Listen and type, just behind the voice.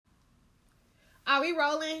Are we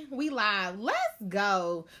rolling? We live. Let's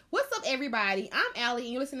go. What's up, everybody? I'm Allie,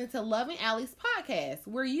 and you're listening to Loving Allie's podcast,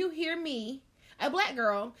 where you hear me, a black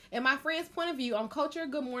girl, and my friend's point of view on culture,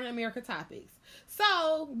 Good Morning America topics.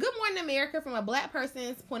 So, Good Morning America from a black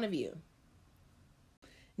person's point of view.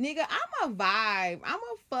 Nigga, I'm a vibe. I'm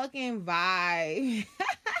a fucking vibe.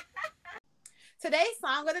 Today's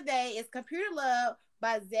song of the day is Computer Love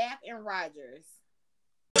by Zapp and Rogers.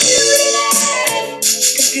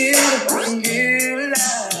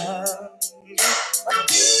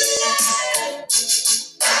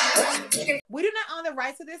 We do not own the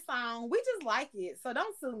rights to this song. We just like it, so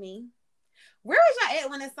don't sue me. Where was y'all at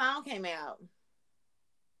when this song came out?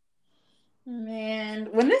 Man,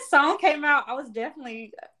 when this song came out, I was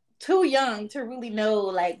definitely too young to really know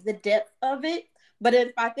like the depth of it. But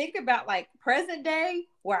if I think about like present day,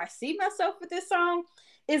 where I see myself with this song,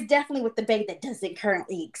 is definitely with the babe that doesn't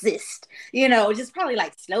currently exist. You know, just probably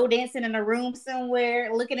like slow dancing in a room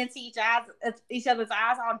somewhere, looking into each other's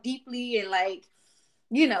eyes all deeply, and like,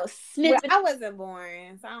 you know, sniffing. Well, I wasn't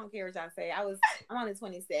born, so I don't care what y'all say. I'm only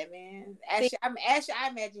 27. Ashley, I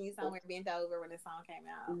imagine you somewhere bent over when this song came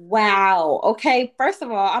out. Wow. Okay. First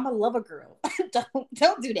of all, I'm a lover girl.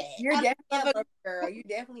 don't do that. You're definitely a lover girl. You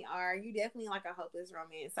definitely are. You definitely like a hopeless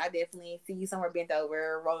romance. I definitely see you somewhere bent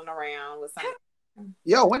over, rolling around with something.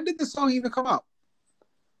 Yo, when did this song even come out?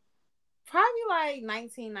 Probably like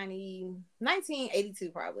 1982,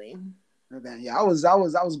 probably. Yeah, I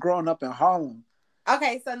was growing up in Harlem.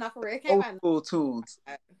 Okay, so no, for real, it came out. Old school tunes.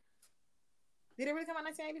 Did it really come out in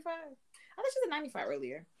 1985? I thought she said 95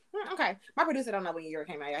 earlier. Okay, my producer don't know when year it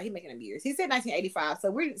came out. Y'all, he making up years. He said 1985,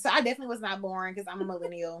 so I definitely was not born because I'm a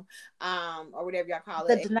millennial, or whatever y'all call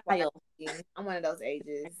it. The denial. I'm one of those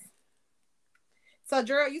ages. So,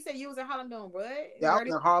 Gerald, you said you was in Harlem doing what? Yeah, I was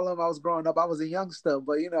in Harlem. I was growing up. I was a youngster,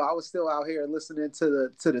 but you know, I was still out here listening to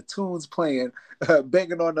the tunes playing,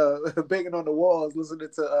 banging on the walls, listening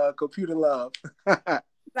to Computer Love.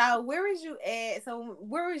 So, where was you at? As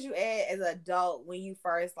an adult when you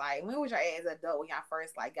first when was your at as an adult when y'all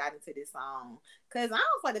first got into this song? Because I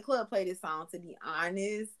don't like the club play this song, to be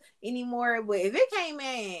honest, anymore. But if we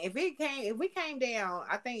came down,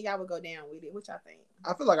 I think y'all would go down with it. What y'all think?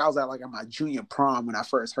 I feel like I was at my junior prom when I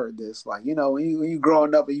first heard this. Like, you know, when you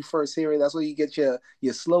growing up and you first hear it, that's where you get your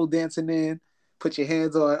slow dancing in. Put your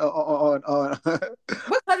hands on.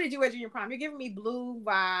 What color did you wear junior prom? You're giving me blue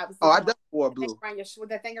vibes. Oh, I definitely wore blue. With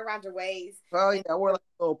that thing around your waist. Oh yeah, I wore like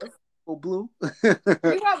a little blue. You wore blue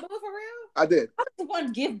for real? I did. How does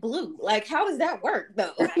one give blue? Like, how does that work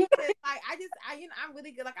though? I'm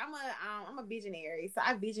really good. Like, I'm a visionary, so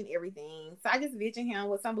I vision everything. So I just vision him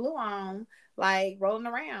with some blue on, like rolling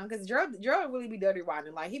around. Because Gerald really be dirty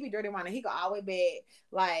winding. Like, he be dirty winding. He go all the way back.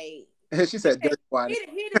 Like. She said dirty winding.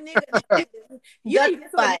 He the nigga. You be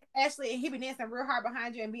dancing Ashley, and he be dancing real hard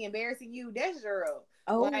behind you and be embarrassing you. That's Gerald.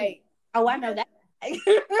 Oh, I know that.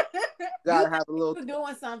 Gotta have a little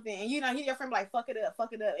doing something, and you know he your friend like fuck it up,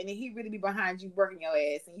 and then he really be behind you working your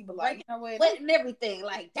ass, and you be like, you know what, and everything,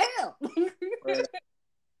 like damn. Right.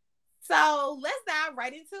 So let's dive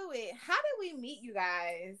right into it. How did we meet, you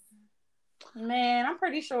guys? Man, I'm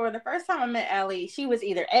pretty sure the first time I met Allie, she was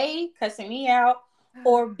either A, cussing me out,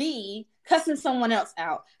 or B, cussing someone else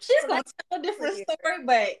out. She's gonna tell a different story,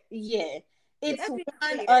 but yeah, it's one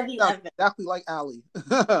or the other. Exactly like Allie.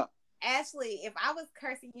 Ashley, if I was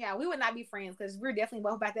cursing you out, we would not be friends because we're definitely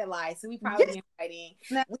both about that life. So we probably be fighting.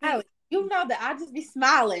 Now, you know that I just be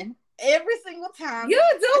smiling every single time. You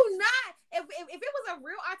do not. If it was a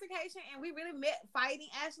real altercation and we really met fighting,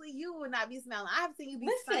 Ashley, you would not be smiling. I have seen you be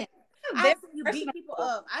smiling. I seen you beat people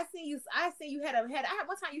up. I seen you had one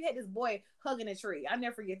time you had this boy hugging a tree. I'll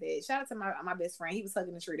never forget that. Shout out to my best friend. He was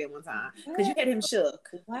hugging a tree that one time because you had him shook.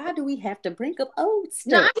 Why do we have to bring up old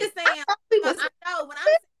stuff? No, I'm just saying.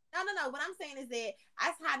 What I'm saying is that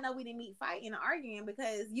that's how I know we didn't meet fighting and arguing,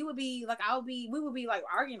 because you would be like, we would be like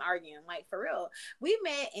arguing, like for real. We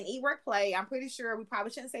met in Work Play. I'm pretty sure we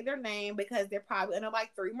probably shouldn't say their name because they're probably under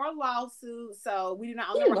like 3 more lawsuits. So we do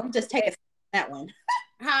not own them. Just take that one.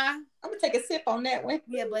 Huh? I'm gonna take a sip on that one.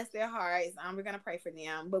 Yeah, bless their hearts. We're gonna pray for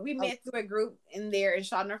them. But we met through a group in there in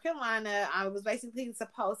Charlotte, North Carolina. It was basically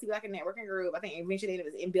supposed to be like a networking group. I think eventually it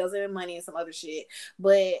was in bills and money and some other shit.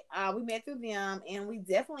 But we met through them, and we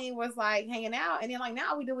definitely was like hanging out. And then like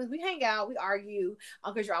now we do is we hang out, we argue,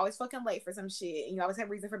 because you're always fucking late for some shit, and you always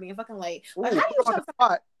have reason for being fucking late. Like, how do you show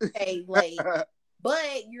somebody stay late,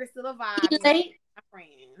 but you're still a vibe? Late.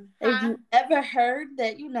 Friend. Have you ever heard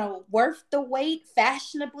that, you know, worth the wait,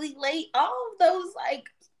 fashionably late, all of those like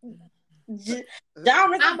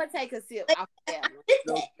I'm gonna take a sip off that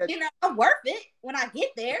one. You know, I'm worth it when I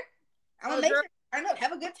get there. I'm gonna make sure I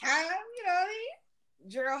have a good time, you know what I mean?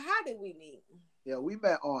 Gerald, how did we meet? Yeah, we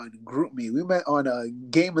met on GroupMe. We met on a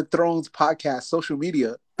Game of Thrones podcast, social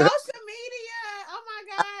media. Social media. Oh my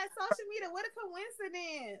God, social media. What a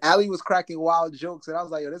coincidence. Allie was cracking wild jokes, and I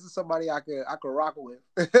was like, "Yo, this is somebody I could rock with."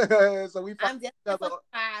 So we I'm definitely fucking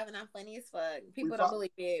 5, and I'm funny as fuck. People don't believe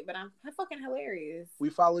it, but I'm fucking hilarious. We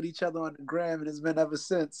followed each other on the gram, and it's been ever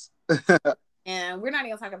since. And we're not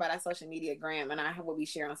even talking about our social media gram and what we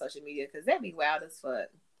share on social media because that'd be wild as fuck.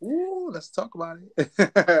 Ooh, let's talk about it.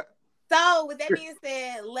 So, with that being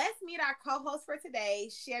said, let's meet our co-host for today.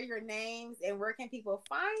 Share your names and where can people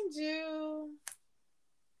find you?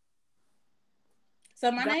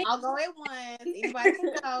 So my name, I'll go at once. Anybody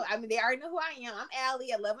can go. I mean, they already know who I am. I'm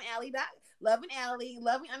Allie at Loving Allie. Loving_Allie.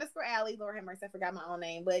 Lord have mercy, I forgot my own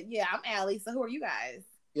name, but yeah, I'm Allie. So, who are you guys?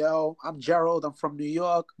 Yo, I'm Gerald. I'm from New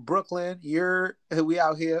York, Brooklyn. We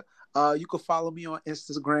out here. You can follow me on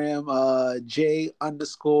Instagram, J_LUBE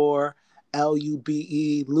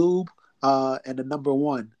Lube. And the number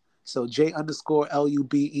 1. So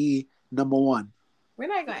J_LUBE number 1. We're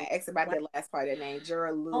not gonna ask about that last part of the name,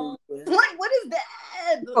 Gerald. like, what is that?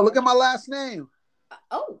 Oh, look at my last name.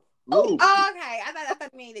 Oh, Lube. Oh, okay. I thought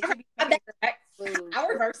you mean that you be I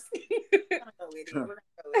reverse.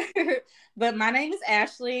 But my name is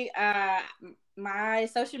Ashley. My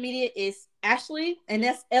social media is Ashley, and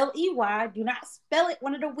that's Ley. Do not spell it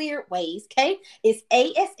one of the weird ways. Okay, it's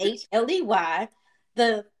ASHLEY.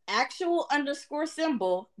 The actual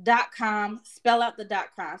 _symbol.com, spell out the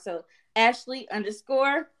 .com. So Ashley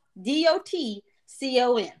 _DOTCON.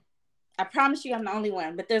 I promise you I'm the only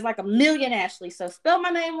one, but there's like a million Ashley. So spell my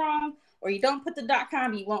name wrong or you don't put the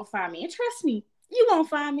 .com, you won't find me. And trust me, you won't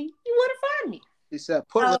find me. You wouldn't find me. He said,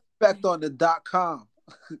 put respect on the .com.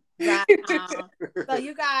 So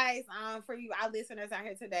you guys, for you, our listeners out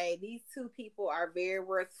here today, these two people are very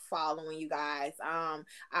worth following, you guys. I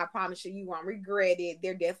promise you won't regret it.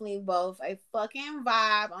 They're definitely both a fucking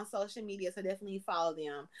vibe on social media, so definitely follow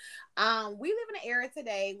them. We live in an era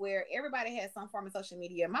today where everybody has some form of social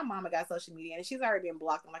media. My mama got social media and she's already been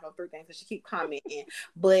blocked on like on 3 things, so she keep commenting.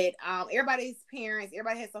 But everybody's parents,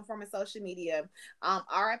 everybody has some form of social media.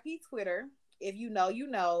 RIP Twitter. If you know, you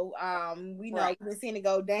know. We know we've been seeing it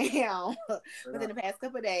go down within the past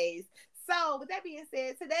couple of days. So, with that being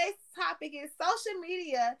said, today's topic is social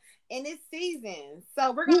media in this season.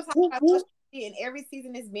 So, we're going to talk about social media in every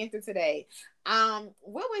season it's been through today.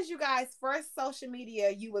 What was you guys' first social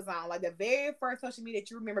media you was on? Like the very first social media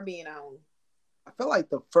that you remember being on? I feel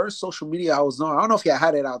like the first social media I was on, I don't know if you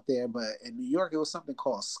had it out there, but in New York, it was something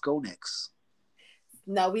called Skonex.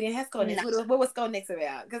 No, we didn't have Skonex. No. What was Skonex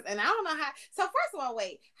about? And I don't know how. So first of all,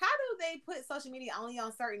 wait, how do they put social media only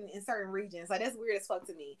on certain regions? Like that's weird as fuck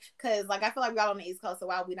to me. Because like I feel like we got on the East Coast, so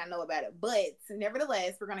why would we not know about it? But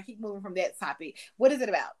nevertheless, we're gonna keep moving from that topic. What is it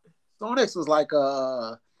about? Skonex was like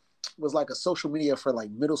a social media for like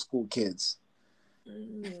middle school kids.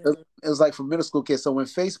 It was like for middle school kids. So when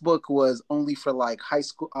Facebook was only for like high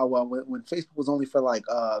school, when Facebook was only for like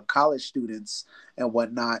college students and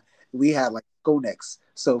whatnot, we had like Skonex.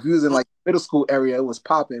 So if you was in like middle school area, it was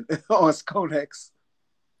popping on Skonex.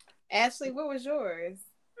 Ashley, what was yours?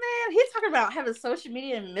 Man, he's talking about having social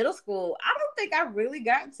media in middle school. I don't think I really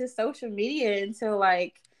got into social media until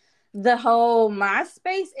like the whole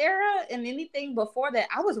MySpace era, and anything before that,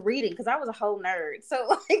 I was reading because I was a whole nerd. So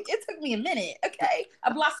like it took me a minute. Okay,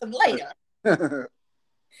 I blossomed later.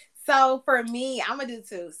 So for me, I'm gonna do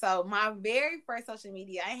 2. So my very first social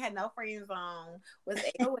media I had no friends on was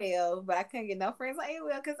AOL, but I couldn't get no friends on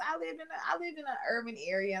AOL because I lived in an urban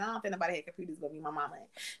area and I don't think nobody had computers but me, my mama.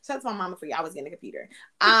 Shout out to my mama for you. I was getting a computer.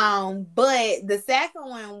 But the second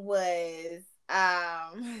one was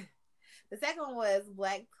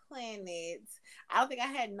Black Planet. I don't think I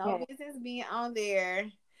had no business being on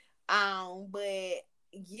there. But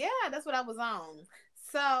yeah, that's what I was on.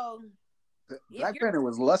 So Black Planet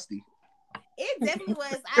was lusty. It definitely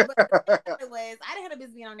was. I didn't have a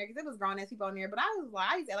business being on there because it was grown ass people on there. But I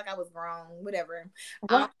used to act like I was grown, whatever.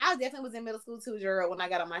 I definitely was in middle school too, Gerald, when I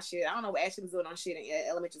got on my shit. I don't know what Ashley was doing on shit in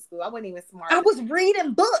elementary school. I wasn't even smart. I was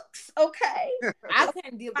reading books. Okay, I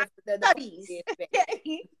couldn't deal with the studies.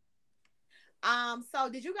 So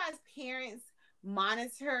did you guys' parents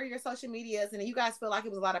monitor your social medias, and you guys feel like it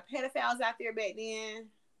was a lot of pedophiles out there back then?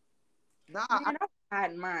 Nah, man, I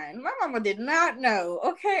had mine. My mama did not know.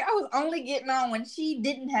 Okay, I was only getting on when she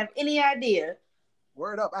didn't have any idea.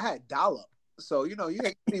 Word up, I had dial-up, so you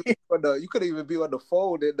couldn't even be on the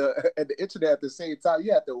phone and the internet at the same time.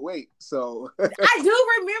 You had to wait. So I do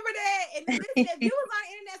remember that. And listen, if you was on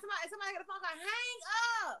the internet, somebody got a phone call, hang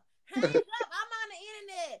hang up, I'm on the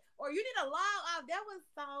internet. Or you need to log off. That was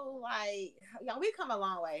so like, y'all, we come a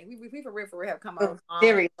long way. We for real have come a long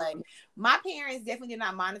way. My parents definitely did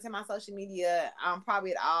not monitor my social media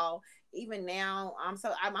probably at all. Even now, I'm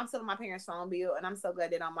still on my parents' phone bill, and I'm so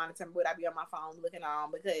glad they don't monitor what I be on my phone looking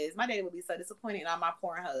on, because my daddy would be so disappointed on my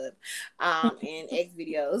Pornhub and X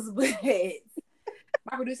videos. But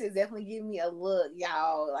my producer is definitely giving me a look,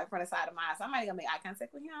 y'all, like from the side of my eye. So I'm not gonna make eye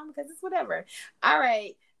contact with him because it's whatever. All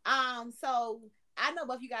right. So I know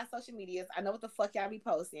both you guys social medias. I know what the fuck y'all be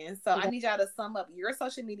posting. So I need y'all to sum up your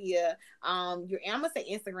social media. I'm gonna say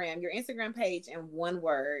Instagram, your Instagram page in one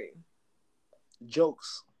word.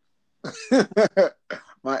 Jokes.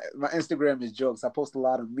 my Instagram is jokes. I post a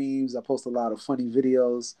lot of memes. I post a lot of funny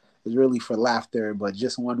videos. It's really for laughter, but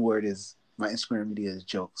just one word is my Instagram media is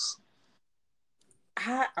jokes.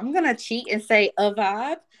 I'm gonna cheat and say a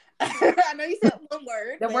vibe. I know you said one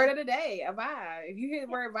word. The word of the day, a vibe. If you hear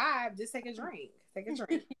the word vibe, just take a drink.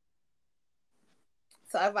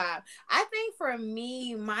 So a vibe. I think for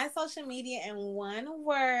me, my social media in one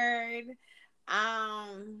word,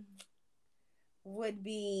 would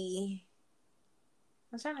be.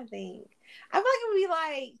 I'm trying to think. I feel like it would be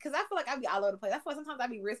like, because I feel like I'd be all over the place. I feel like sometimes I'd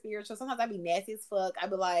be real spiritual. Sometimes I'd be nasty as fuck. I'd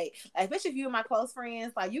be like, especially if you and my close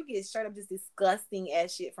friends, like you get straight up just disgusting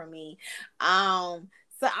ass shit from me. So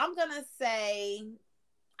I'm gonna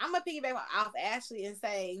piggyback off Ashley and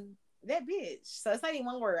say that bitch. So it's not even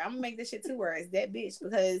one word. I'm gonna make this shit two words. That bitch,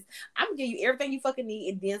 because I'm gonna give you everything you fucking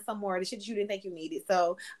need and then some more. The shit that you didn't think you needed.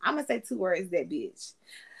 So I'm gonna say two words. That bitch.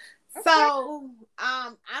 Okay. So,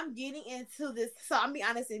 I'm getting into this. So I'm being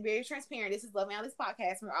honest and very transparent. This is Love Alice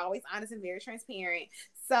Podcast. We're always honest and very transparent.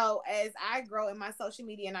 So as I grow in my social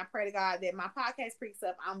media and I pray to God that my podcast picks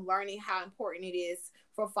up, I'm learning how important it is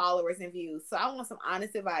for followers and views. So I want some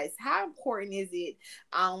honest advice. How important is it,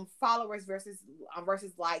 followers versus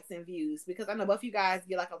likes and views? Because I know both of you guys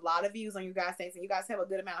get like a lot of views on your guys' things, and you guys have a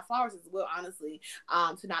good amount of followers as well, honestly.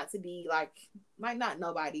 To not to be like not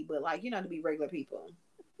nobody, but like, to be regular people.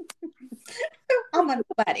 I'm a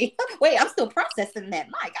nobody. Wait, I'm still processing that.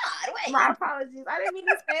 My God, wait. My apologies. I didn't mean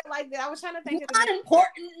to say it like that. I was trying to think of not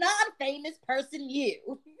important, non-famous person.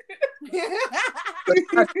 You.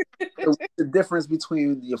 The difference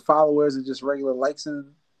between your followers and just regular likes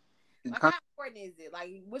and like, how important is it?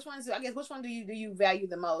 Like, which one do you value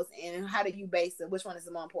the most, and how do you base it? Which one is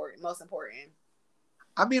the most important?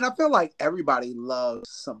 I mean, I feel like everybody loves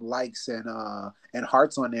some likes and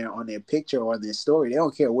hearts on their picture or their story. They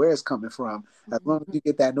don't care where it's coming from. As long as you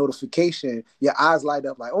get that notification, your eyes light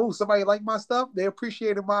up like, oh, somebody liked my stuff. They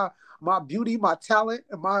appreciated my beauty, my talent,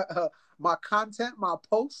 and my content, my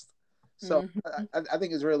post. So I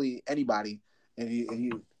think it's really anybody, and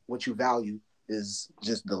you what you value is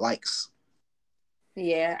just the likes.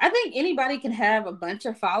 Yeah, I think anybody can have a bunch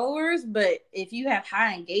of followers, but if you have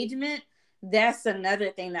high engagement, that's another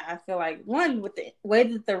thing that I feel like, one, with the way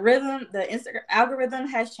that the Instagram algorithm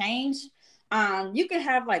has changed, you can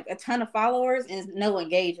have like a ton of followers and no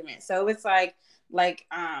engagement. So it's like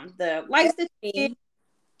the likes that you get,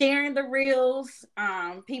 sharing the reels,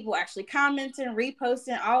 people actually commenting,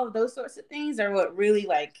 reposting, all of those sorts of things are what really,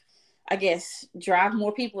 like, I guess, drive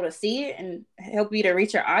more people to see it and help you to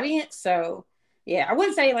reach your audience. So yeah, I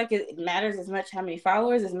wouldn't say like it matters as much how many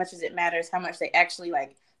followers as much as it matters how much they actually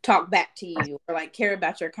like talk back to you or like care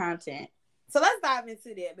about your content. So let's dive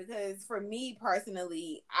into that, because for me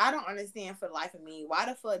personally, I don't understand for the life of me, why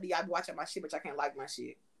the fuck do y'all be watching my shit but y'all can't like my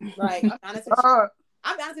shit? Like, I'm honest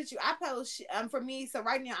with you. I post for me. So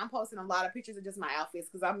right now I'm posting a lot of pictures of just my outfits,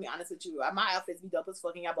 because I'm be honest with you, my outfits be dope as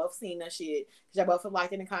fucking. Y'all both seen that shit because y'all both have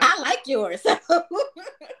liked it in the comments. I like yours.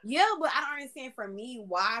 Yeah, but I don't understand for me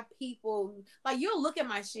why people like, you'll look at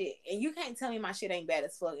my shit and you can't tell me my shit ain't bad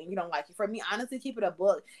as fuck and you don't like it. For me, honestly, keep it a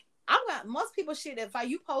book. Most people shit, if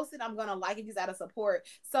you post it, I'm gonna like it just out of support.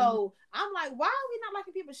 So I'm like, why are we not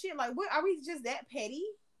liking people's shit? Like, what, are we just that petty?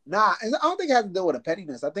 Nah, I don't think it has to deal with a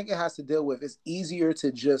pettiness. I think it has to deal with, it's easier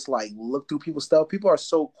to just like look through people's stuff. People are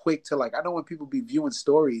so quick to like, I know when people be viewing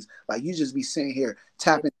stories, like you just be sitting here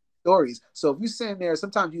tapping stories. So if you're sitting there,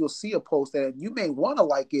 sometimes you'll see a post and you may want to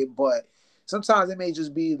like it, but sometimes it may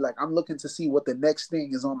just be like, I'm looking to see what the next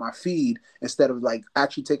thing is on my feed instead of like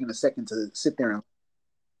actually taking a second to sit there and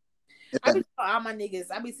I be telling all my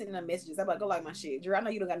niggas, I be sending them messages. I'm like, go like my shit. Drew, I know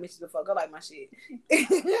you don't got messages before. Go like my shit.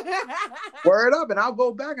 Word up, and I'll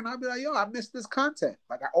go back and I'll be like, yo, I missed this content.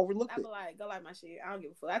 Like, I overlooked it. I be like, go like my shit. I don't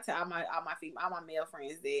give a fuck. I tell all my male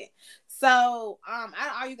friends that. So, out of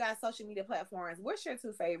all you guys' social media platforms, what's your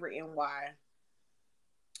two favorite and why?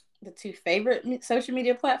 The two favorite social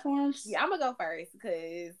media platforms? Yeah, I'm gonna go first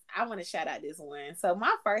because I want to shout out this one. So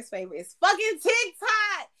my first favorite is fucking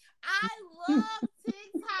TikTok. I love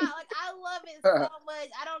TikTok. Like, I love it so much.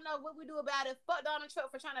 I don't know what we do about it. Fuck Donald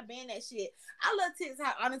Trump for trying to ban that shit. I love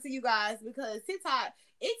TikTok, honestly, you guys, because TikTok,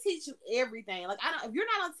 it teaches you everything. Like, I don't. If you're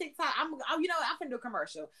not on TikTok, you know, I'm finna do a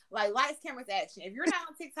commercial. Like, lights, cameras, action. If you're not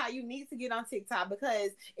on TikTok, you need to get on TikTok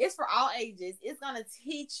because it's for all ages. It's gonna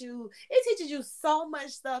teach you. It teaches you so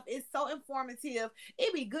much stuff. It's so informative.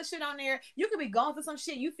 It be good shit on there. You could be going through some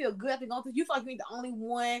shit. You feel good after going through. You feel like you're the only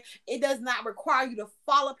one. It does not require you to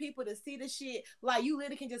follow people to see the shit. Like, you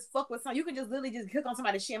literally can just fuck with something. You can just literally just click on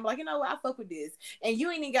somebody's shit and be like, you know what, I fuck with this. And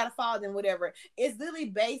you ain't even gotta follow them, whatever. It's literally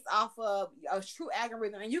based off of a true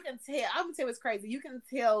algorithm. And you can tell, I'm gonna tell what's crazy. You can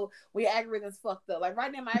tell when your algorithm's fucked up. Like,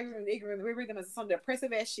 right now, my algorithm is some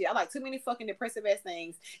depressive ass shit. I like too many fucking depressive ass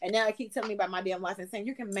things. And now I keep telling me about my damn life and saying,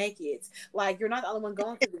 you can make it. Like, you're not the only one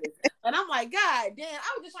going through this. And I'm like, God damn,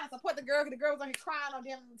 I was just trying to support the girl because the girl was like crying on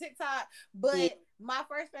damn TikTok. But my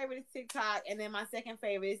first favorite is TikTok, and then my second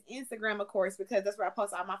favorite is Instagram, of course, because that's where I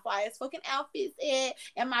post all my flyers, fucking outfits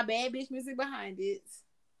and my bad bitch music behind it.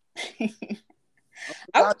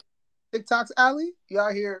 TikTok's alley,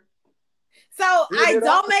 y'all here? So I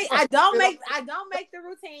don't make the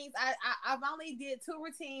routines. I've only did 2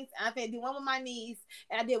 routines. I did one with my niece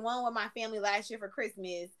and I did one with my family last year for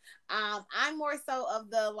Christmas. I'm more so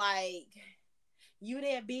of the like, you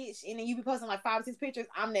that bitch, and then you be posting like 5 or 6 pictures.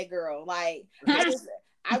 I'm that girl. Like,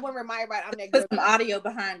 I want to remind everybody I'm that girl. Put some audio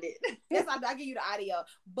behind it. Yes, I give you the audio.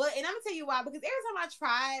 But, and I'm gonna tell you why, because every time I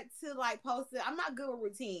tried to like post it, I'm not good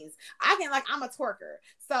with routines. I'm a twerker,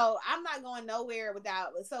 so I'm not going nowhere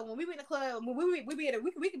without. So when we be in the club, when we could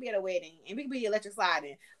be at a wedding and we could be electric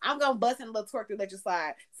sliding. I'm gonna bust in a little twerk electric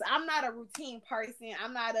slide. So I'm not a routine person.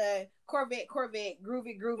 I'm not a Corvette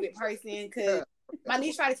groovy person, because my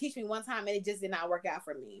niece tried to teach me one time and it just did not work out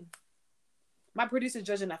for me. My producer's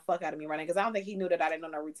judging the fuck out of me right now because I don't think he knew that I didn't know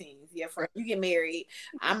no routines. Yeah, friend, you get married,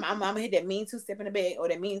 I'm gonna hit that mean 2-step in the bed or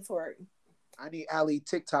that mean twerk. I need Allie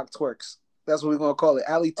TikTok twerks. That's what we're gonna call it.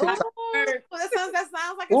 Allie TikTok. Oh, that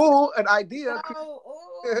sounds like an idea.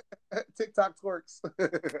 TikTok twerks.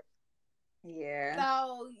 Yeah.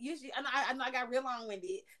 So usually, I know I got real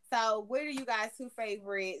long-winded. So what are you guys' 2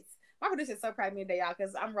 favorites? My producer's so proud of me today, y'all,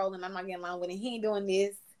 because I'm rolling. I'm not getting long-winded. He ain't doing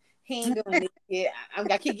this. He ain't doing this yet.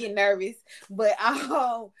 I keep getting nervous. But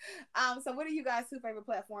so what are you guys' 2 favorite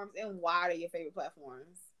platforms, and why are your favorite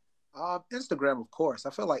platforms? Instagram, of course.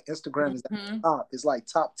 I feel like Instagram is top. It's like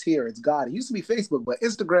top tier. It's God. It used to be Facebook, but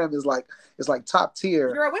Instagram is like top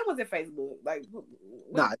tier. Girl, when was it Facebook? Like,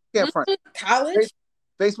 nah, you can't front. College.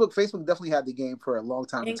 Facebook definitely had the game for a long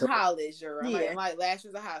time. In college, girl. Yeah. Like last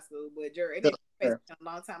year's of high school, but girl, it didn't Facebook a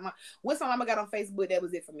long time. Once my mama got on Facebook, that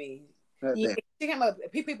was it for me. Yeah, she came up.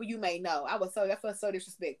 People you may know. I felt so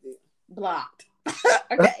disrespected. Blocked.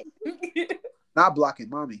 Okay. Not blocking,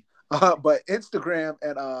 mommy. But Instagram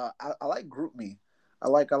and I like GroupMe. I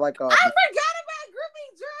like. I forgot about GroupMe,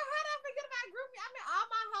 girl. How did I forget about GroupMe? I mean, all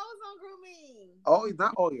my hoes on GroupMe. Oh,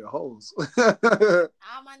 not all your hoes.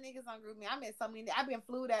 All my niggas on GroupMe. I met so many. I've been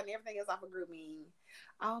flued out and everything else off of GroupMe.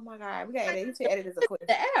 Oh my God, we got to edit. You should edit this a quick.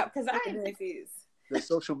 The app, because the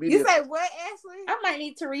social media. You say what, Ashley? I might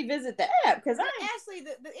need to revisit the app because Ashley,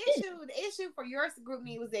 the issue for your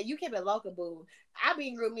GroupMe was that you kept it local, boo. I be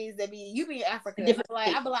in GroupMes that be you be in Africa. I be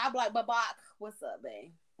like, Babak, what's up,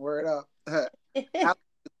 babe? Word up. The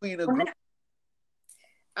queen of group.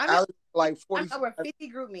 Allie like 40. I'm over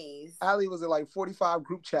 50 GroupMes. Allie was in like 45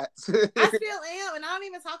 group chats. I still am, and I don't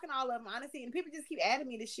even talk to all of them, honestly. And people just keep adding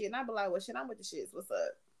me to shit, and I be like, well, shit, I'm with the shits. What's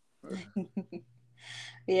up?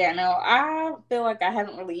 Yeah, no, I feel like I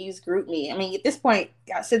haven't really used GroupMe. I mean, at this point,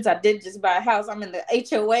 since I did just buy a house, I'm in the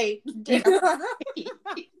HOA.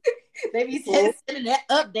 They be sending that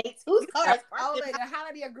updates. Whose car is parked? Oh, the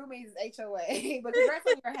highlight of your GroupMe is HOA, but congrats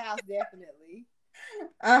on your house, definitely.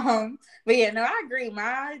 But yeah, no, I agree.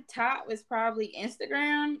 My top is probably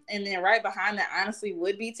Instagram, and then right behind that, honestly,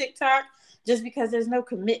 would be TikTok. Just because there's no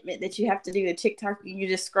commitment that you have to do to TikTok, you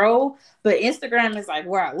just scroll. But Instagram is like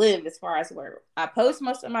where I live as far as where I post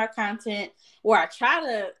most of my content, where I try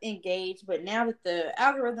to engage. But now that the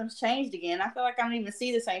algorithms changed again, I feel like I don't even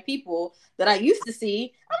see the same people that I used to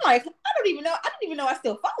see. I'm like, I don't even know I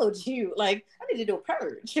still followed you. Like, I need to do a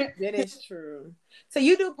purge. That is true. So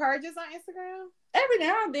you do purges on Instagram? Every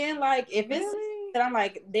now and then, like if it's that I'm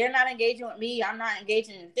like they're not engaging with me, I'm not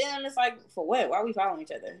engaging with them. It's like, for what? Why are we following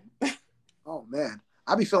each other? Oh man,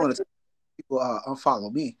 I be feeling it. People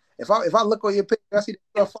unfollow me. If I look on your page, I see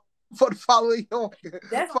stuff. for the following.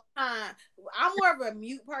 That's fine. I'm more of a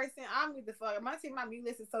mute person. I'm with the fuck. My mute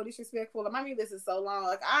list is so disrespectful. Like, my mute list is so long.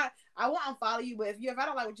 Like I want to follow you, but if I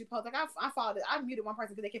don't like what you post, like I followed it. I muted one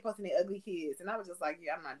person because they kept posting their ugly kids, and I was just like,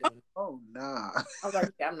 yeah, I'm not doing it. Oh nah. I was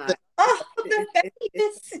like, yeah, I'm not.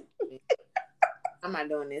 I'm not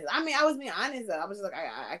doing this. I mean, I was being honest though. I was just like,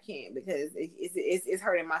 I can't because it's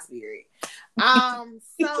hurting my spirit.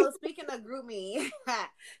 So speaking of group me,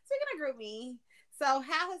 so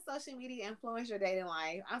how has social media influenced your dating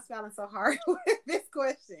life? I'm spelling so hard with this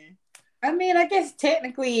question. I mean, I guess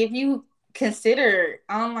technically, if you consider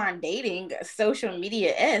online dating social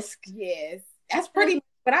media-esque, yes, that's pretty much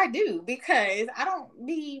what I do because I don't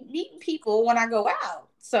be meeting people when I go out.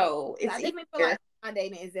 So it's I definitely feel like online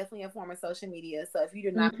dating is definitely a form of social media. So if you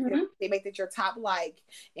do not make it your top like,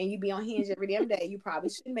 and you be on Hinge every damn day, you probably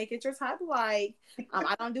shouldn't make it your top like.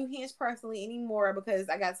 I don't do Hinge personally anymore because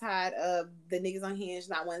I got tired of the niggas on Hinge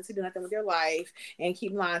not wanting to do nothing with their life and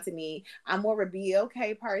keep lying to me. I'm more of a be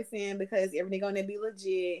okay person because every nigga on there be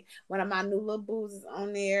legit. One of my new little boos is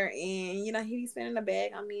on there, and you know he be spending a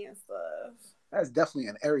bag on me and stuff. That's definitely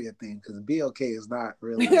an area thing because BLK is not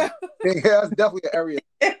really. That's definitely an area.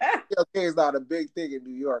 BLK is not a big thing in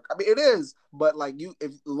New York. I mean, it is, but like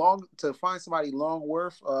to find somebody long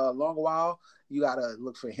while, you gotta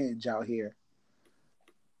look for Hinge out here.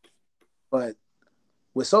 But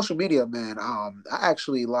with social media, man, I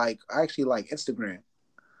actually like Instagram.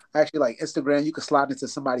 You can slide into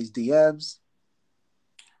somebody's DMs.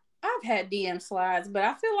 I've had DM slides, but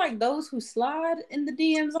I feel like those who slide in the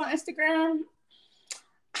DMs on Instagram,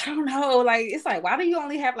 I don't know. Like, it's like, why do you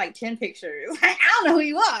only have like 10 pictures? Like, I don't know who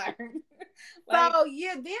you are. Like, so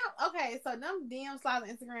yeah, them DM slides on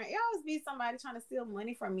Instagram, it always be somebody trying to steal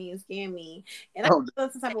money from me and scam me. And I feel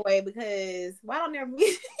some type of way because why don't there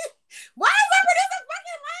be why is that producer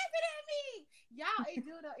fucking laughing at me? Y'all,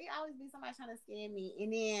 it always be somebody trying to scam me.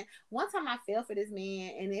 And then one time I fell for this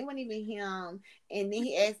man and it wasn't even him. And then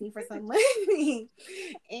he asked me for some money.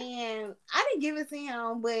 And I didn't give it to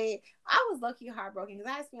him, but I was low-key heartbroken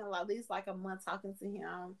because I had spent at least like a month talking to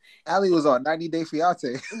him. Allie was on 90 Day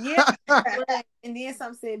Fiance. Yeah. And then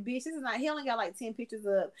some said, bitch, this is not, he only got like 10 pictures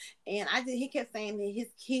up. And he kept saying that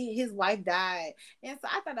his wife died. And so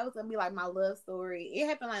I thought that was going to be like my love story. It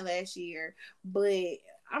happened like last year, but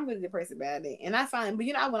I'm really depressed about it. And I finally, but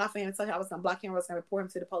you know, I went off and told him I was going to block him, I was going to report him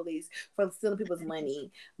to the police for stealing people's money.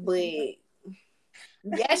 But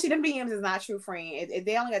yeah, actually, them DMs is not true, friend. If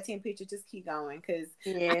they only got 10 pictures, just keep going. Because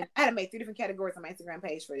I had to make 3 different categories on my Instagram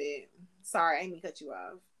page for that. Sorry, I didn't mean to cut you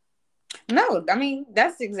off. No, I mean,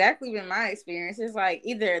 that's exactly been my experience. It's like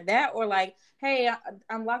either that or like, hey,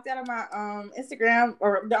 I'm locked out of my Instagram,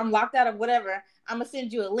 or I'm locked out of whatever. I'm going to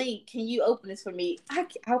send you a link. Can you open this for me? I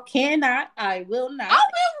cannot. I will not. Open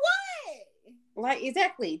what? Like,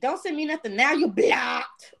 exactly. Don't send me nothing now. You're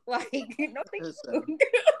blocked. Like, no thank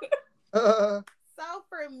you. So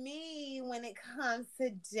for me, when it comes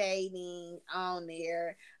to dating on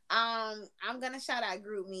there, I'm gonna shout out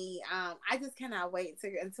Group Me. I just cannot wait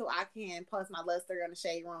until I can post my love story on the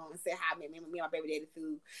Shade Room and say hi, me and my baby daddy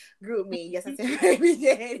through Group Me. Yes, I said baby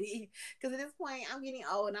daddy because at this point I'm getting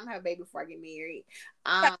old and I'm gonna have a baby before I get married.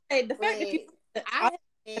 Hey, the fact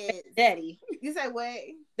that daddy. You say what?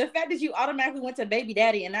 The fact that you automatically went to baby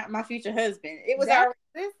daddy and not my future husband. It was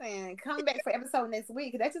listen, come back for episode next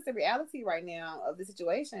week. That's just the reality right now of the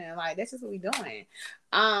situation. Like that's just what we're doing.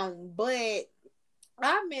 But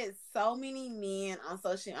I met so many men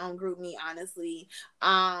on Group Me, honestly.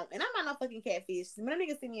 And I'm not no fucking catfish. When a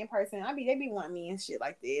nigga see me in person, they be wanting me and shit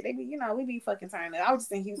like that. They be, we be fucking turning up. I was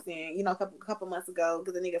just in Houston, a couple months ago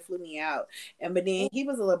because the nigga flew me out. But then he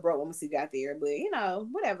was a little broke once he got there. But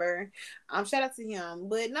whatever. Shout out to him.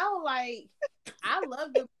 But no, like I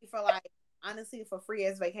love Group Me for like honestly for free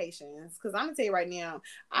ass vacations. Cause I'm gonna tell you right now,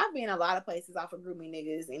 I've been a lot of places off of Group Me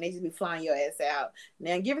niggas and they just be flying your ass out.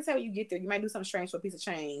 Now give it time when you get there, you might do something strange for a piece of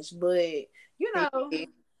change, but see, you're not gonna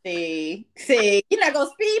speed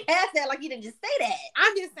past that like you didn't just say that.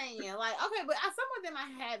 I'm just saying, like, okay, but some of them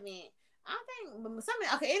I haven't. I think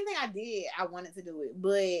anything I did, I wanted to do it,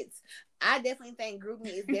 but I definitely think Group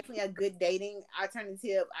Me is definitely a good dating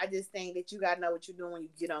alternative. I just think that you gotta know what you're doing when you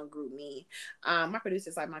get on Group Me. My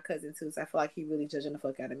producer's like my cousin too, so I feel like he really judging the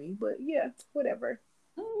fuck out of me. But yeah, whatever.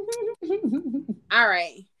 All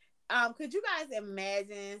right. Could you guys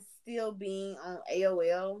imagine still being on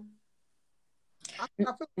AOL?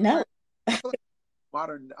 No.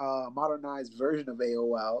 Modernized version of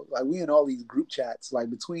AOL. Like we in all these group chats, like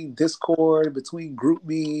between Discord, between Group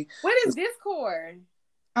Me. What is Discord?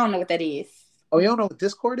 I don't know what that is. Oh, you don't know what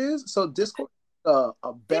Discord is? So Discord, a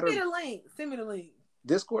better. Send me the link.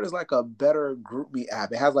 Discord is like a better group me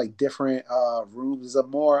app. It has like different rooms. It's a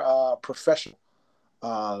more professional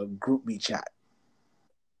group me chat.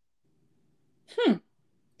 Hmm.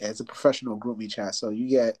 Yeah, it's a professional group me chat. So you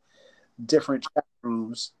get different chat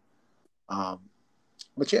rooms.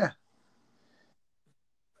 But yeah.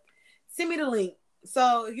 Send me the link.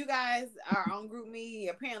 So you guys are on group me.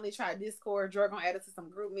 Apparently try Discord. Jordan gonna add it to some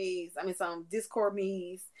group me's. I mean some Discord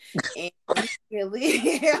me's. And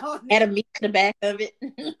add a me to the back of it.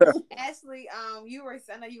 Ashley, I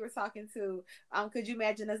know you were talking to could you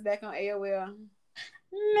imagine us back on AOL?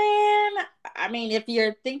 Man, I mean, if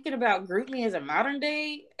you're thinking about GroupMe as a modern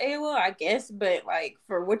day AOL, I guess, but like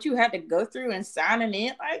for what you had to go through and signing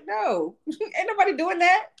in, like no, ain't nobody doing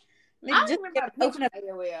that. I don't remember a picture of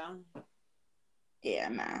AOL. Yeah,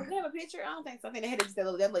 nah. Did they have a picture? I don't think so. I think they had just that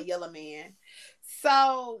little yellow man.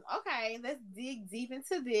 So okay, let's dig deep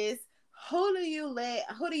into this. Who do you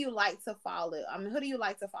like to follow? I mean, who do you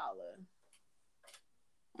like to follow?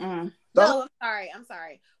 No, I'm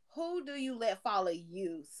sorry. Who do you let follow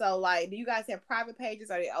you? So like, do you guys have private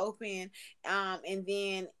pages? Are they open? And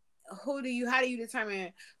then how do you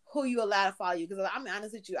determine who you allow to follow you? Because I'm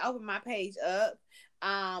honest with you, I open my page up,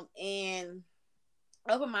 and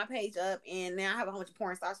now I have a whole bunch of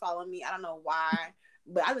porn stars following me. I don't know why,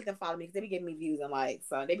 but I let them follow me because they be giving me views and likes,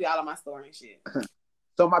 so they be all on my story and shit.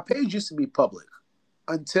 So my page used to be public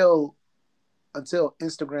until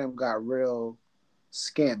Instagram got real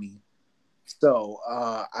scammy. So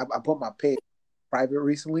I put my page private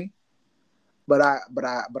recently, but I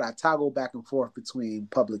toggle back and forth between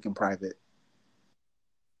public and private.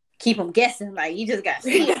 Keep them guessing, like you just got to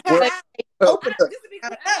see it. I hate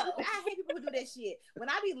people who do that shit. When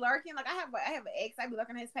I be lurking, like I have an ex, I be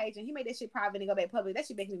lurking on his page and he made that shit private and go back public. That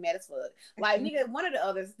shit makes me mad as fuck. Like nigga, one of the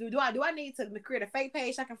others, do I need to create a fake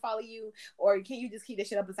page so I can follow you, or can you just keep that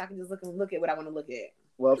shit up so I can just look at what I want to look at?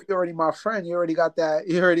 Well, if you're already my friend, you already got that.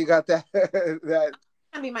 that.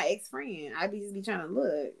 I be my ex friend. I just be trying to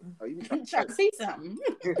look. Oh, you trying to see something.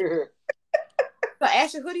 So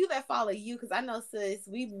Ashley, who do you let follow you? Because I know, sis,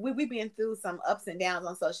 we've been through some ups and downs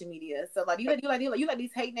on social media. So like, you let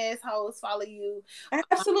these hating ass hoes follow you. I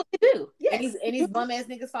absolutely do. Yes. And these bum ass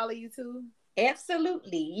niggas follow you too.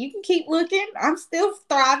 Absolutely. You can keep looking. I'm still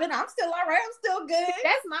thriving. I'm still all right. I'm still good.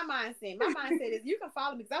 That's my mindset. My mindset is you can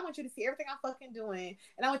follow me because I want you to see everything I'm fucking doing.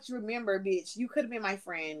 And I want you to remember, bitch, you could have been my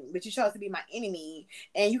friend, but you chose to be my enemy.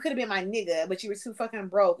 And you could have been my nigga, but you were too fucking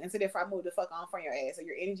broke. And so therefore I moved the fuck on from your ass. So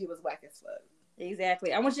your energy was whack as fuck.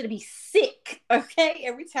 Exactly. I want you to be sick, okay?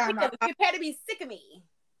 Every time you had to be sick of me.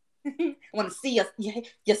 I want to see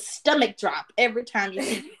your stomach drop every time you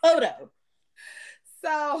see a photo.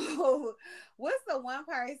 So, what's the one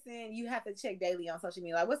person you have to check daily on social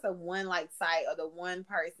media? Like, what's the one like site or the one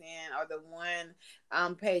person or the one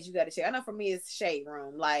page you got to check? I know for me it's Shade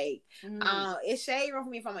Room. Like, it's Shade Room for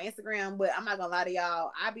me if I'm on Instagram, but I'm not gonna lie to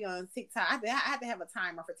y'all. I be on TikTok. I have to have a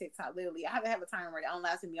timer for TikTok. Literally, I have to have a timer that only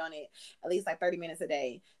allows me on it at least like 30 minutes a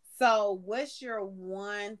day. So, what's your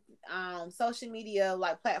one social media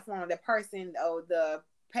like platform or the person or the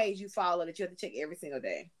page you follow that you have to check every single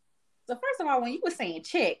day? So first of all, when you were saying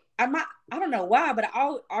check, I don't know why, but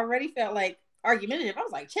I already felt like argumentative. I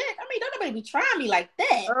was like, check? I mean, don't nobody be trying me like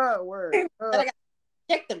that. Word. I gotta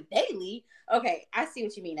check them daily. Okay, I see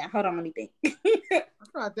what you mean now. Hold on, let me think. I'm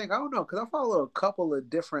trying to think. I don't know, because I follow a couple of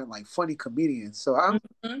different like funny comedians. So I'm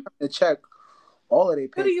gonna check all of their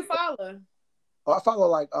pages. Who do you follow? Oh, I follow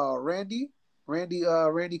like Randy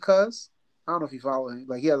Cuz. I don't know if you follow him.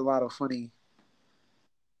 Like he has a lot of funny.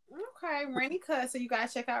 Okay, Randy Cuz. So you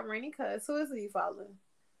guys check out Randy Cuz. Who else do you follow?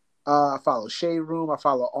 I follow Shade Room. I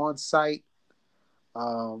follow On Site. I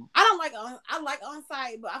don't like I like On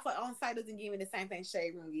Site, but I feel like On Site doesn't give me the same thing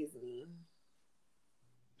Shade Room gives me.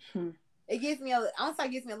 It gives me On Site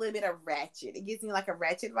gives me a little bit of ratchet. It gives me like a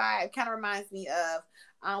ratchet vibe. It kind of reminds me of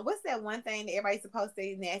what's that one thing that everybody's supposed to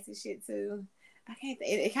say nasty shit to? I can't.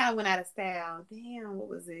 It kind of went out of style. Damn, what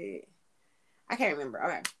was it? I can't remember.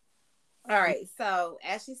 Okay. All right, so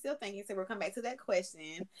Ashley's still thinking, so we'll come back to that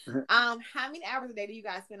question. How many hours a day do you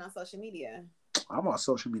guys spend on social media? I'm on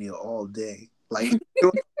social media all day. Like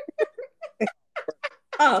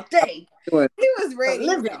all day. He was ready.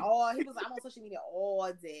 I'm on social media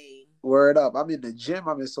all day. Word up. I'm in the gym,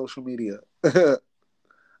 I'm in social media.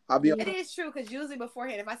 It is true, because usually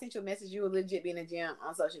beforehand, if I sent you a message, you would legit be in the gym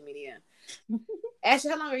on social media.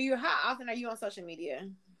 Ashley, how often are you on social media?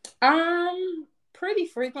 Pretty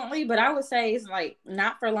frequently, but I would say it's like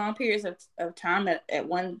not for long periods of time at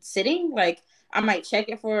one sitting. Like I might check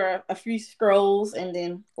it for a few scrolls and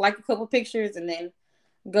then like a couple pictures and then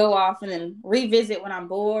go off and then revisit when I'm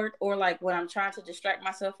bored or like when I'm trying to distract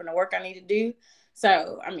myself from the work I need to do.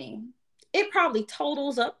 So, I mean, it probably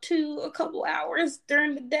totals up to a couple hours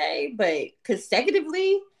during the day, but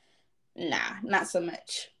consecutively, nah, not so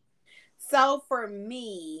much. So for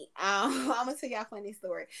me, I'm gonna tell y'all a funny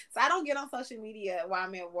story. So I don't get on social media while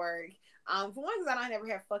I'm at work. For one, because I don't never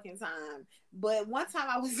have fucking time. But one time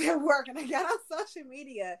I was at work and I got on social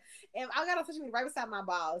media, and I got on social media right beside my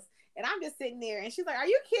boss, and I'm just sitting there, and she's like, "Are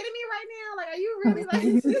you kidding me right now? Like, are you really like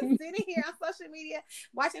just sitting here on social media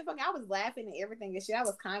watching fucking?" I was laughing and everything and shit. I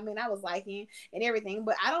was commenting, I was liking and everything,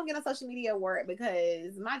 but I don't get on social media at work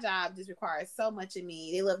because my job just requires so much of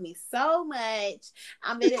me. They love me so much.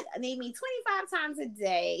 They need me 25 times a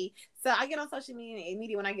day. So I get on social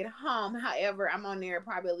media when I get home. However, I'm on there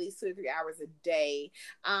probably at least 2 or 3 hours a day.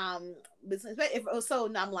 No,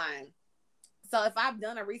 I'm lying. So if I've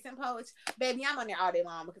done a recent post, baby, I'm on there all day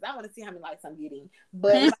long because I want to see how many likes I'm getting.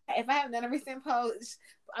 But if I haven't done a recent post,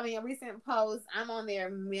 I'm on there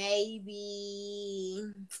maybe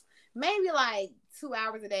like 2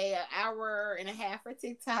 hours a day, an hour and a half for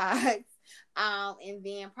TikTok. And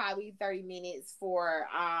then probably 30 minutes for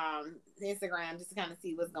Instagram just to kind of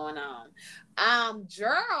see what's going on.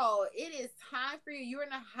 Gerald, it is time for you. You're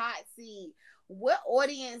in a hot seat. What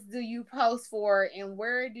audience do you post for, and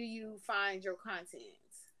where do you find your content?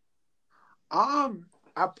 I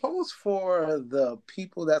post for the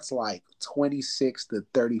people that's like 26 to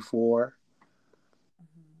 34.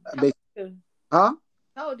 Huh?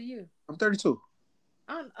 How old are you? I'm 32.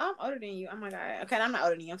 I'm older than you. Oh my god. Okay, I'm not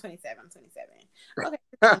older than you. I'm 27. I'm 27. Okay.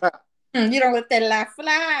 You don't let that life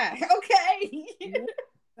fly. Okay.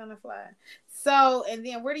 Gonna fly. So, and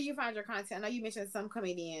then where do you find your content? I know you mentioned some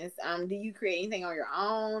comedians. Do you create anything on your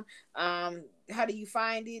own? How do you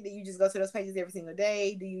find it? Do you just go to those pages every single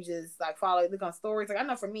day? Do you just like follow, look on stories? Like I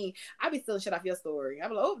know for me, I be stealing shit off your story. I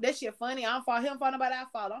be like, oh, that shit funny. I don't follow him, follow nobody I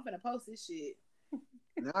follow. I'm finna post this shit.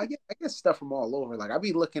 Now I get stuff from all over. Like I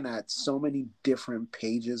be looking at so many different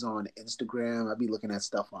pages on Instagram. I be looking at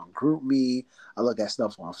stuff on GroupMe. I look at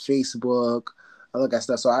stuff on Facebook. I look at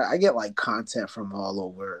stuff. So I get like content from all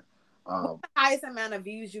over. What's the highest amount of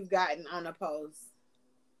views you've gotten on a post?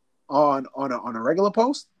 On a regular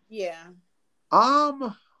post? Yeah.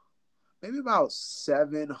 Maybe about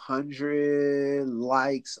 700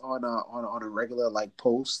 likes on a regular like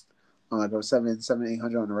post. Like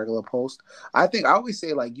 800 on a regular post. I think I always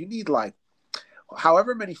say like you need like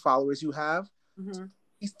however many followers you have, at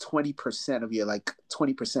least 20% of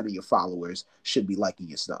your followers should be liking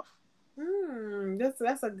your stuff.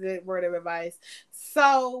 That's a good word of advice.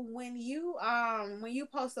 So when you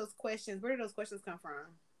post those questions, where do those questions come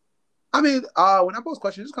from? I mean, when I post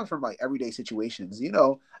questions, it comes from like everyday situations. You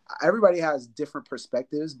know, everybody has different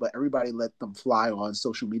perspectives, but everybody let them fly on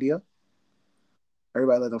social media.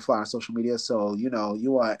 So, you know,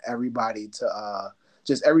 you want everybody to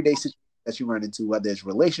just everyday situations that you run into, whether it's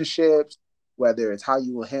relationships, whether it's how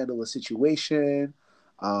you will handle a situation,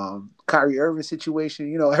 Kyrie Irving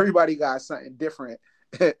situation. You know, everybody got something different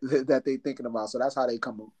that they thinking about. So that's how they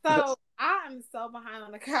come up. So I'm so behind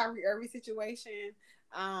on the Kyrie Irving situation.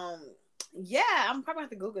 Yeah, I'm probably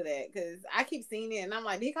have to Google that because I keep seeing it and I'm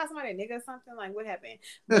like, did he call somebody a nigga or something? Like, what happened?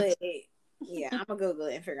 But yeah, I'm gonna Google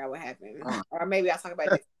it and figure out what happened, or maybe I'll talk about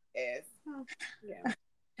it next. Yeah.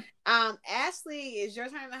 Ashley, it's your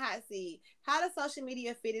turn in the hot seat. How does social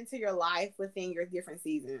media fit into your life within your different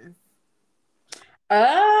seasons?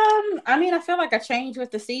 I mean, I feel like I change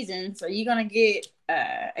with the season. So you're gonna get,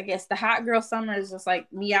 I guess, the hot girl summer is just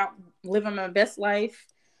like me out living my best life.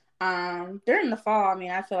 During the fall, I mean,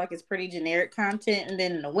 I feel like it's pretty generic content, and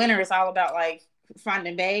then in the winter, it's all about like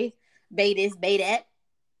finding bae this, bae that,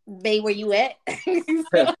 bae where you at. Hey,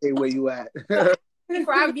 where you at?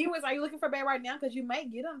 For our viewers, are you looking for bae right now? Because you may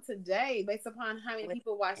get them today based upon how many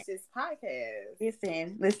people watch this podcast.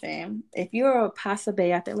 Listen. If you're a pasta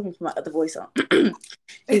bae out there, let me put my other voice on.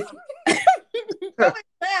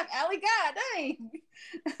 Allie, God dang.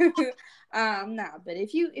 Nah, but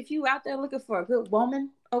if you out there looking for a good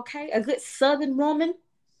woman, okay, a good Southern woman,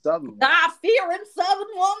 God-fearing Southern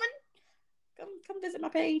woman, come visit my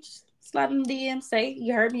page. Slide in the DM, say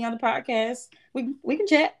you heard me on the podcast. We can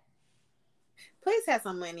chat. Please have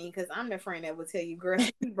some money, because I'm the friend that will tell you, girl,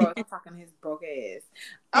 he's broke. I'm talking to his broke ass.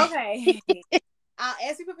 Okay.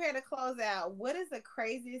 As we prepare to close out, what is the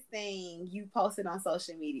craziest thing you posted on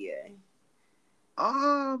social media?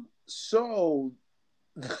 So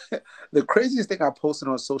the craziest thing I posted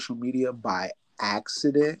on social media by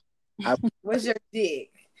accident was your dick.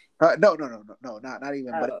 No, not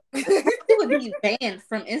even. Oh. But it would be banned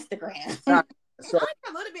from Instagram. So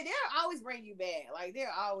a little bit, they'll always bring you back. Like they'll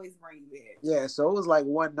always bring you back. yeah, so it was like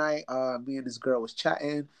one night, me and this girl was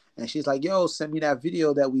chatting, and she's like, "Yo, send me that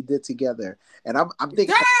video that we did together." And I'm thinking,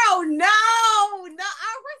 girl, no.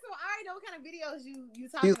 First of all, I already know what kind of videos you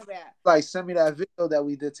talking about. Like, send me that video that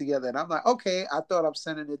we did together, and I'm like, okay. I thought I'm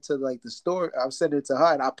sending it to like the store. I'm sending it to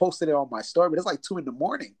her, and I posted it on my story, but it's like 2 a.m.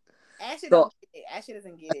 Ashley So, don't get it. Ashley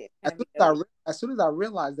doesn't get it. As soon as I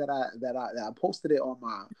realized that I posted it on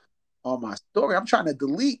my story, I'm trying to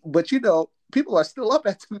delete, but people are still up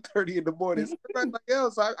at 2:30 in the morning. So I'm like,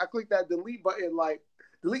 so I clicked that delete button, like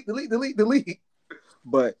delete.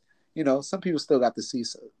 But some people still got to see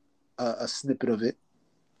a snippet of it.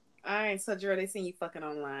 All right, so Drew, they seen you fucking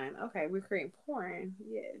online. Okay, we're creating porn.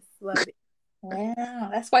 Yes, love it. Wow,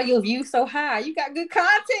 that's why your views so high. You got good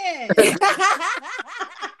content.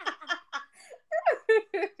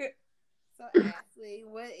 So Ashley,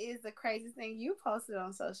 what is the craziest thing you posted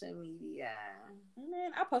on social media?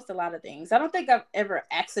 Man, I post a lot of things. I don't think I've ever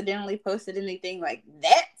accidentally posted anything like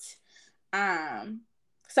that.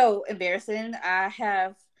 So embarrassing. I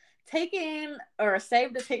have taken or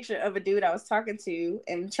saved a picture of a dude I was talking to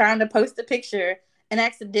and trying to post a picture and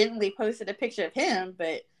accidentally posted a picture of him,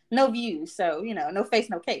 but no views. So, no face,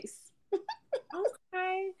 no case.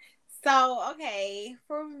 Okay. So,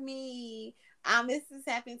 for me, this has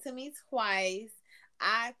happened to me twice.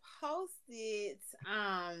 I posted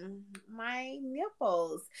my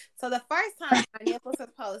nipples. So the first time my nipples was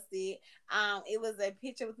posted, it was a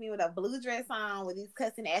picture with me with a blue dress on with these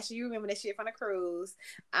cussing Ashley. You remember that shit from the cruise?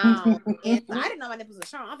 And so I didn't know my nipples were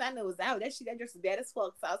showing. I knew it was out. That dress was bad as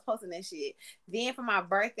fuck. So I was posting that shit. Then for my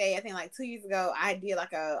birthday, I think like 2 years ago, I did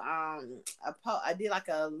like I did like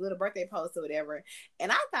a little birthday post or whatever,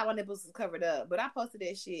 and I thought my nipples was covered up, but I posted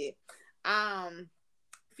that shit.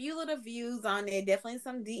 Few little views on it, definitely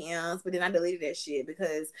some DMs, but then I deleted that shit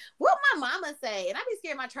because what my mama say, and I be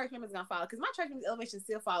scared my church members gonna follow because my church members elevation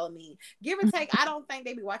still follow me. Give or take, I don't think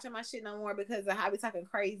they be watching my shit no more because of how I be talking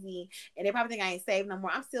crazy, and they probably think I ain't saved no more.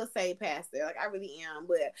 I'm still saved, pastor, like I really am,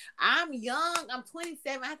 but I'm young. I'm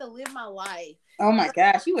 27. I have to live my life. Oh my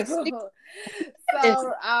gosh, you was so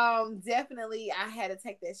definitely I had to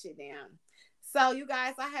take that shit down. So you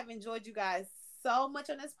guys, I have enjoyed you guys so much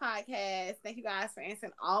on this podcast. Thank you guys for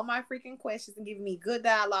answering all my freaking questions and giving me good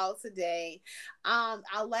dialogue today.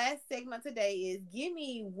 Our last segment today is give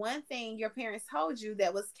me one thing your parents told you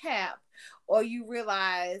that was cap or you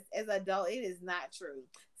realize as an adult it is not true.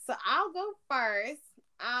 So I'll go first.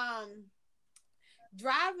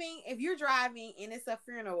 Driving, if you're driving and it's a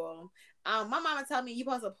funeral, my mama told me you're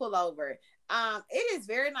supposed to pull over. It is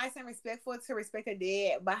very nice and respectful to respect a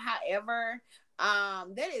dead, but however,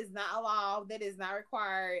 that is not a law. That is not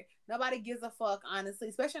required. Nobody gives a fuck, honestly,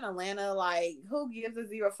 especially in Atlanta. Like, who gives a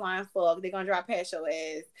zero flying fuck? They're gonna drive past your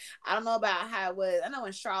ass. I don't know about how it was. I know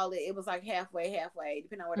in Charlotte, it was like halfway,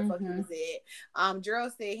 depending on where the fuck you was at.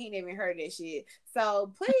 Gerald said he never even heard of that shit.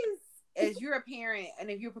 So please, as you're a parent, and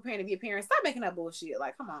if you're preparing to be a parent, stop making that bullshit.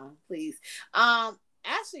 Like, come on, please.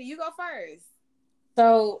 Ashley, you go first.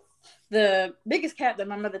 So the biggest cap that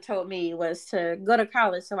my mother told me was to go to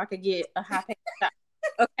college so I could get a high paying job.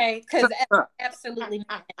 Okay, because absolutely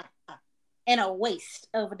not. And a waste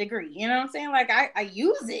of a degree. You know what I'm saying? Like I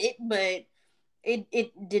use it, but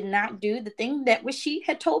it did not do the thing that she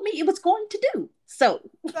had told me it was going to do. So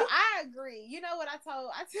I agree. You know what I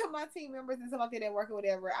tell my team members and stuff like that at work or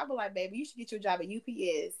whatever. I be like, baby, you should get your job at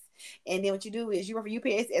UPS. And then what you do is you work for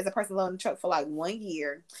UPS as a person loading the truck for like 1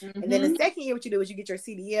 year. And then the second year, what you do is you get your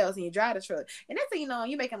CDLs and you drive the truck. And that's how you know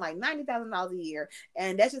you're making like $90,000 a year.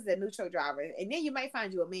 And that's just a new truck driver. And then you might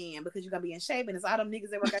find you a man because you're gonna be in shape and it's all them niggas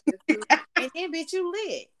that work out there too. And then bitch, you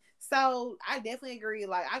lit. So I definitely agree.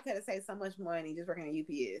 Like I could have saved so much money just working at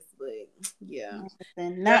UPS, but yeah,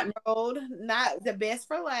 not the best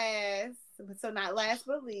for last. So not last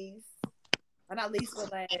but least, or not least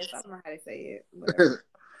but last. I don't know how to say it.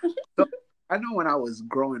 So, I know when I was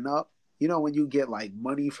growing up, when you get like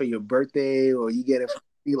money for your birthday or you get it for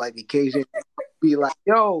like occasion, be like,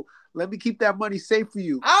 yo, let me keep that money safe for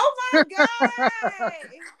you. Oh my god!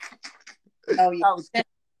 Oh yeah.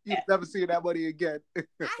 You've never seen that money again. I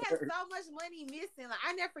had so much money missing. Like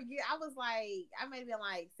I never forget. I was like, I may have been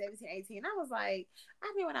like 17, 18. I was like,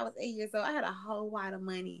 I mean, when I was 8 years old, I had a whole lot of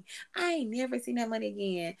money. I ain't never seen that money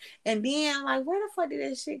again. And then, like, where the fuck did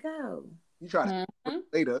that shit go? You try to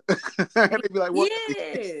later. They be like, what?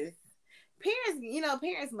 Yes.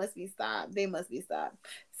 Parents must be stopped. They must be stopped.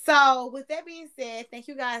 So, with that being said, thank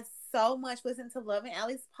you guys so much for listening to Love and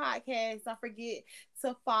Allie's podcast. Don't forget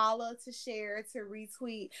to follow, to share, to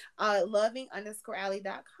retweet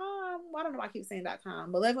loving_alley.com. Well, I don't know why I keep saying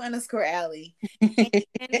 .com, but loving_alley.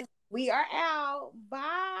 And we are out.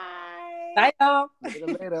 Bye. Bye, y'all.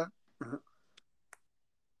 Later.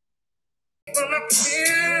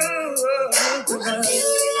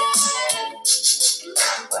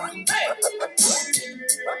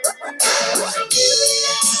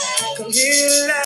 Come here.